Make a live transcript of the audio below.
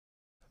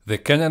The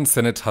Kenyan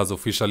Senate has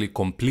officially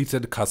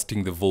completed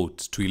casting the vote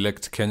to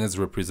elect Kenya's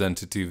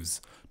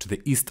representatives to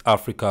the East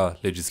Africa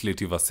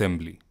Legislative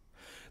Assembly.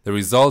 The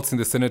results in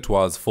the Senate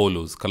were as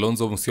follows.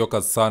 Kalonzo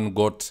Musyoka's son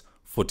got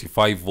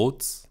 45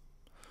 votes,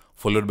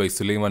 followed by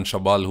Suleiman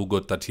Shabal, who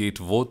got 38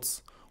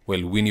 votes,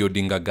 while Winnie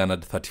Odinga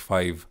garnered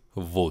 35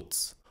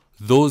 votes.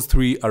 Those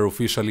three are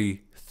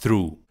officially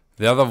through.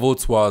 The other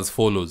votes were as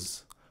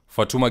follows.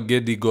 Fatuma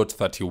Gedi got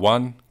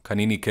 31,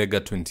 Kanini Kega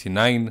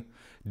 29,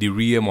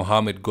 Dirie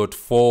Mohammed got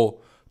 4,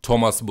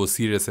 Thomas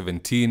Bosire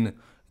 17,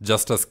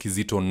 Justus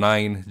Kizito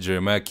 9,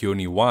 Jeremiah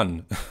Kioni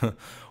 1,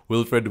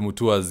 Wilfred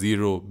Mutua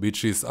 0,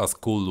 Beatrice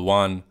Askul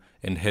 1,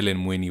 and Helen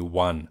Mweni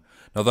 1.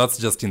 Now that's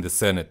just in the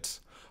Senate.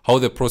 How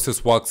the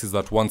process works is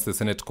that once the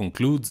Senate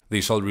concludes,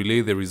 they shall relay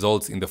the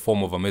results in the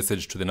form of a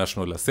message to the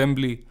National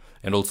Assembly,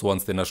 and also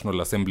once the National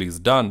Assembly is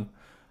done,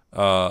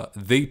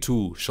 they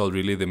too shall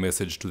relay the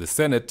message to the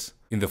Senate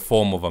in the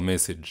form of a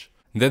message.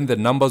 Then the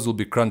numbers will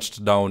be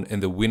crunched down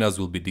and the winners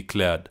will be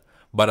declared.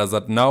 But as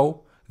at now,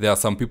 there are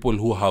some people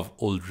who have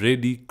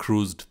already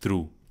cruised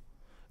through.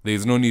 There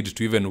is no need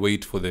to even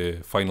wait for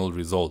the final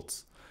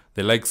results.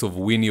 The likes of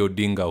Winnie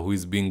Odinga, who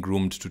is being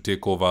groomed to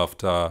take over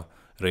after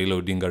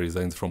Raila Odinga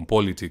resigns from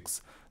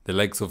politics. The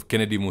likes of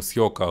Kennedy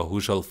Musyoka, who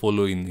shall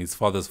follow in his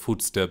father's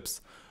footsteps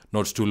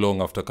not too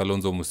long after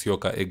Kalonzo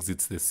Musyoka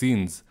exits the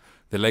scenes.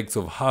 The likes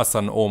of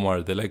Hassan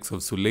Omar, the likes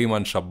of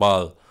Suleiman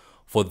Shabal.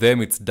 For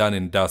them, it's done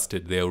and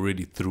dusted. They're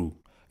already through.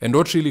 And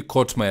what really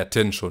caught my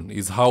attention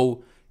is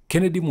how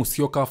Kennedy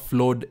Musyoka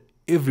floored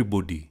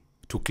everybody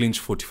to clinch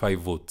 45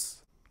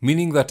 votes.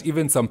 Meaning that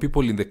even some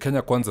people in the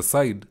Kenya Kwanza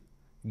side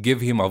gave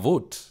him a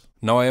vote.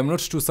 Now, I am not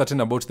too certain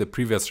about the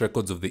previous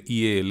records of the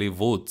Eala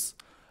votes.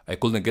 I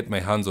couldn't get my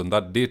hands on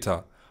that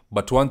data.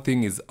 But one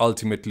thing is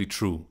ultimately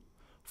true.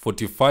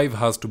 45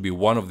 has to be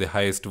one of the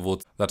highest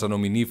votes that a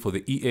nominee for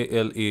the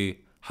Eala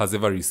has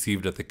ever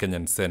received at the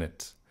Kenyan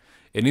Senate.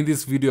 And in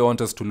this video, I want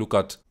us to look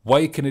at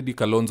why Kennedy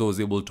Kalonzo was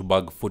able to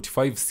bag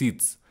 45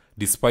 seats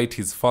despite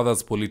his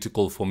father's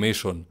political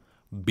formation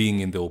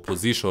being in the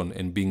opposition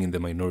and being in the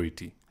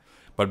minority.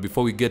 But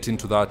before we get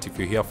into that, if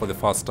you're here for the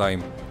first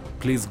time,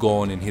 please go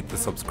on and hit the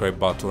subscribe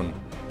button.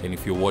 And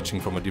if you're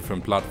watching from a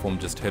different platform,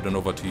 just head on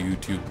over to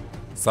YouTube,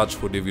 search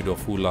for David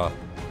Wafula,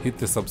 hit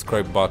the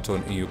subscribe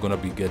button, and you're going to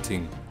be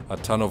getting a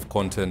ton of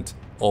content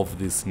of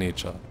this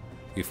nature.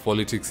 If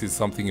politics is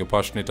something you're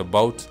passionate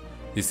about,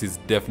 this is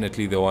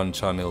definitely the one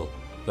channel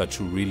that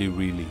you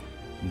really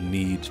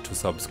need to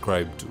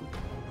subscribe to.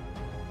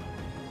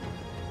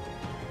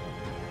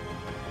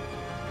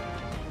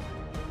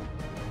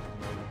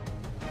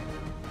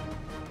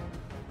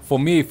 For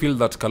me, I feel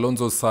that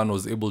Kalonzo's son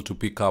was able to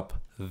pick up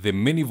the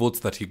many votes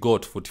that he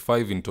got,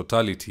 45 in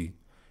totality,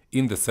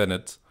 in the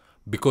Senate,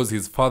 because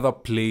his father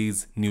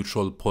plays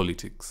neutral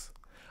politics.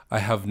 I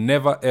have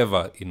never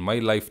ever, in my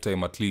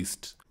lifetime at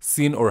least,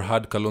 seen or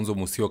heard Kalonzo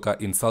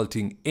Musyoka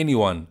insulting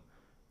anyone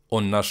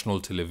on national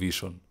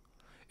television.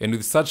 And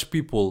with such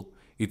people,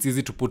 it's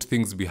easy to put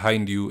things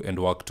behind you and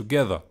work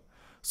together.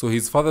 So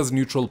his father's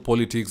neutral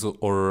politics,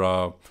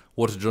 or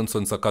what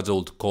Johnson Sakaja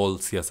would call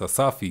siasa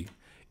safi,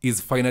 is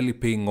finally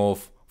paying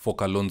off for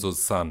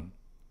Kalonzo's son.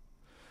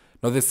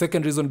 Now, the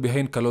second reason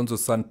behind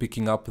Kalonzo's son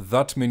picking up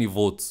that many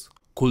votes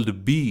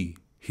could be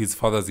his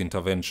father's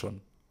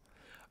intervention.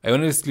 I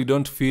honestly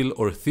don't feel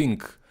or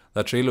think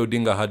that Raila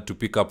Odinga had to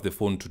pick up the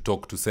phone to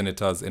talk to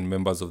senators and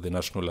members of the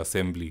National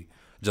Assembly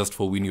just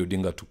for Winnie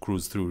Odinga to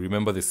cruise through.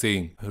 Remember the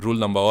saying, rule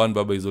number 1,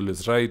 Baba is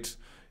always right.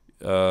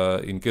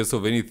 In case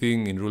of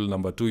anything, in rule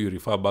number 2, you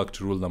refer back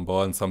to rule number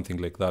 1, something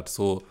like that.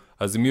 So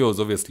Azimio was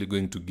obviously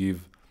going to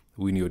give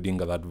Winnie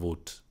Odinga that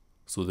vote.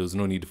 So there was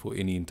no need for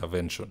any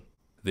intervention.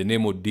 The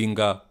name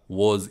Odinga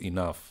was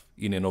enough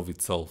in and of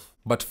itself.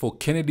 But for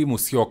Kennedy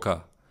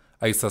Musyoka,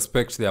 I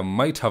suspect there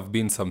might have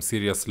been some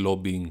serious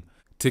lobbying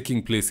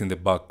taking place in the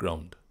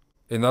background.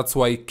 And that's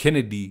why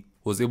Kennedy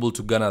was able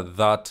to garner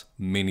that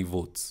many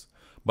votes.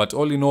 But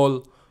all in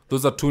all,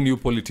 those are two new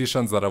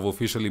politicians that have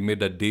officially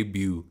made a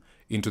debut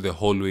into the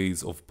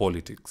hallways of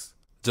politics,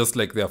 just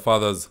like their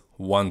fathers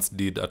once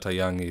did at a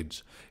young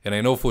age. And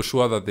I know for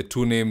sure that the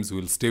two names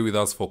will stay with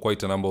us for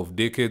quite a number of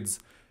decades,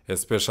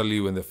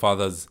 especially when the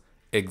fathers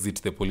exit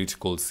the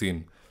political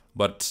scene.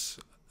 But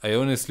I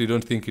honestly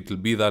don't think it'll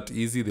be that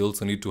easy. They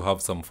also need to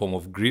have some form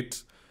of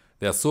grit.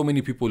 There are so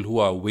many people who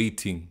are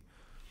waiting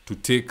to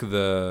take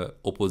the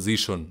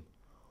opposition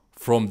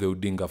from the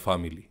Odinga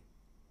family.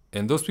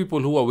 And those people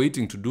who are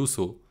waiting to do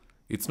so,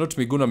 it's not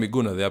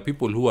Miguna. There are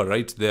people who are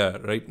right there,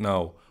 right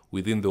now,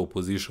 within the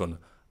opposition,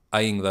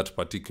 eyeing that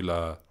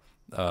particular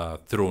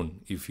throne,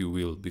 if you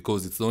will,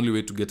 because it's the only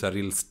way to get a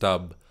real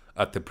stab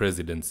at the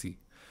presidency.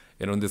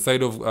 And on the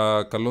side of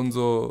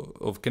Kalonzo,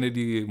 of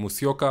Kennedy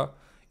Musyoka,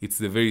 it's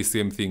the very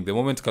same thing. The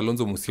moment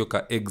Kalonzo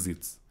Musyoka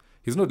exits,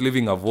 he's not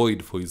leaving a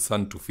void for his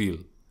son to fill.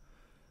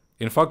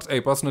 In fact,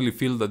 I personally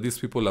feel that these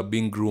people are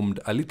being groomed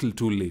a little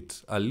too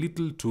late. A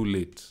little too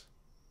late.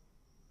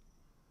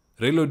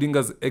 Raila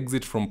Odinga's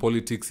exit from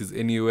politics is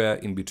anywhere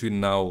in between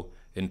now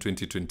and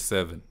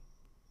 2027.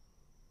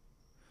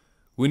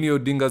 Winnie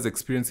Odinga's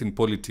experience in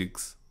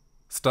politics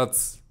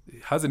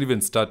hasn't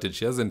even started.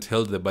 She hasn't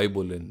held the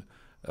Bible and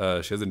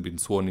she hasn't been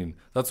sworn in.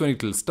 That's when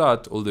it will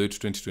start all the way to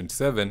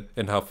 2027.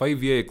 And her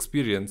 5-year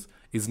experience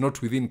is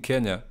not within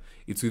Kenya.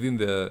 It's within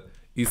the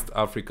East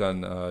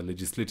African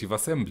Legislative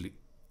Assembly.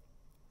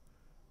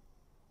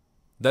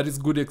 That is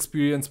good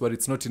experience, but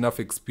it's not enough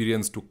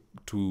experience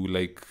to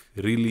like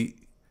really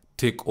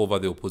take over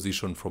the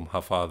opposition from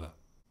her father.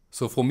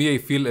 So for me, I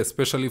feel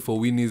especially for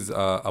Winnie's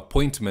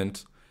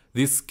appointment,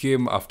 this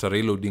came after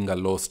Raila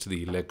Odinga lost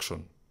the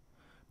election.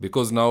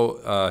 Because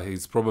now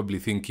he's probably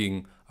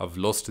thinking, I've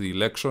lost the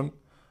election.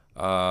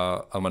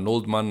 I'm an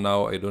old man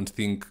now. I don't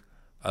think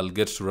I'll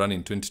get to run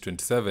in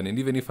 2027. And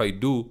even if I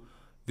do,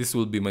 this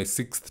will be my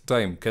 6th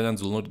time.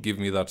 Kenyans will not give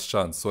me that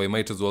chance. So I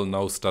might as well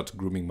now start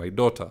grooming my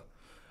daughter.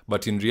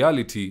 But in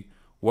reality,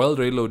 while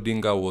Raila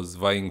Odinga was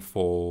vying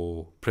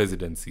for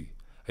presidency,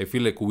 I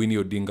feel like Winnie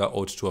Odinga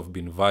ought to have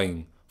been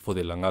vying for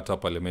the Langata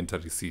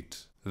parliamentary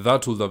seat.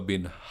 That would have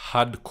been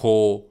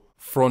hardcore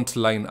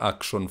frontline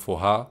action for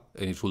her,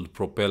 and it would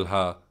propel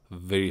her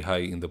very high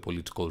in the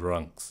political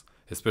ranks,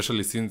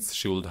 especially since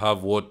she would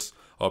have what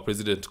our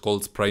president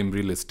calls prime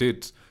real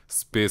estate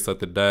space at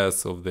the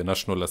dais of the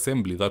National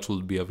Assembly. That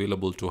will be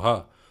available to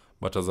her.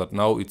 But as at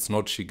now, it's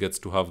not. She gets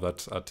to have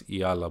that at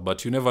Eala.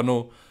 But you never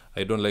know.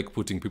 I don't like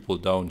putting people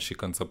down. She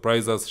can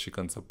surprise us. She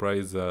can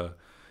surprise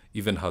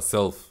even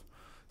herself.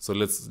 So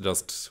let's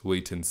just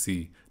wait and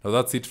see. Now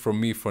that's it from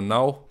me for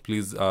now.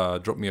 Please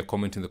drop me a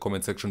comment in the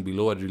comment section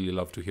below. I'd really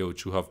love to hear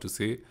what you have to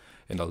say.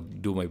 And I'll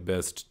do my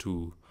best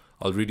to...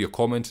 I'll read your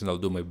comment and I'll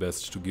do my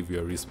best to give you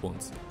a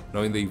response.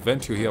 Now in the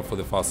event you're here for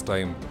the first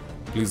time,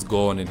 please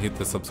go on and hit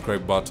the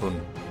subscribe button.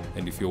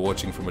 And if you're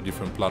watching from a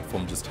different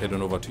platform, just head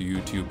on over to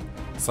YouTube,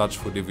 search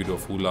for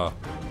Mzitowafula,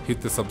 hit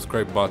the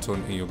subscribe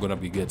button, and you're going to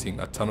be getting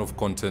a ton of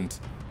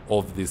content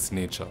of this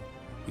nature.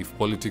 If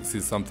politics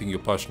is something you're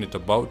passionate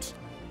about,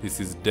 this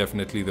is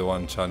definitely the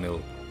one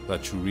channel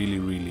that you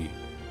really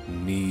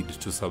need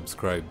to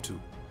subscribe to.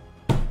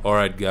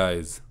 Alright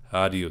guys,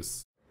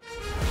 adios.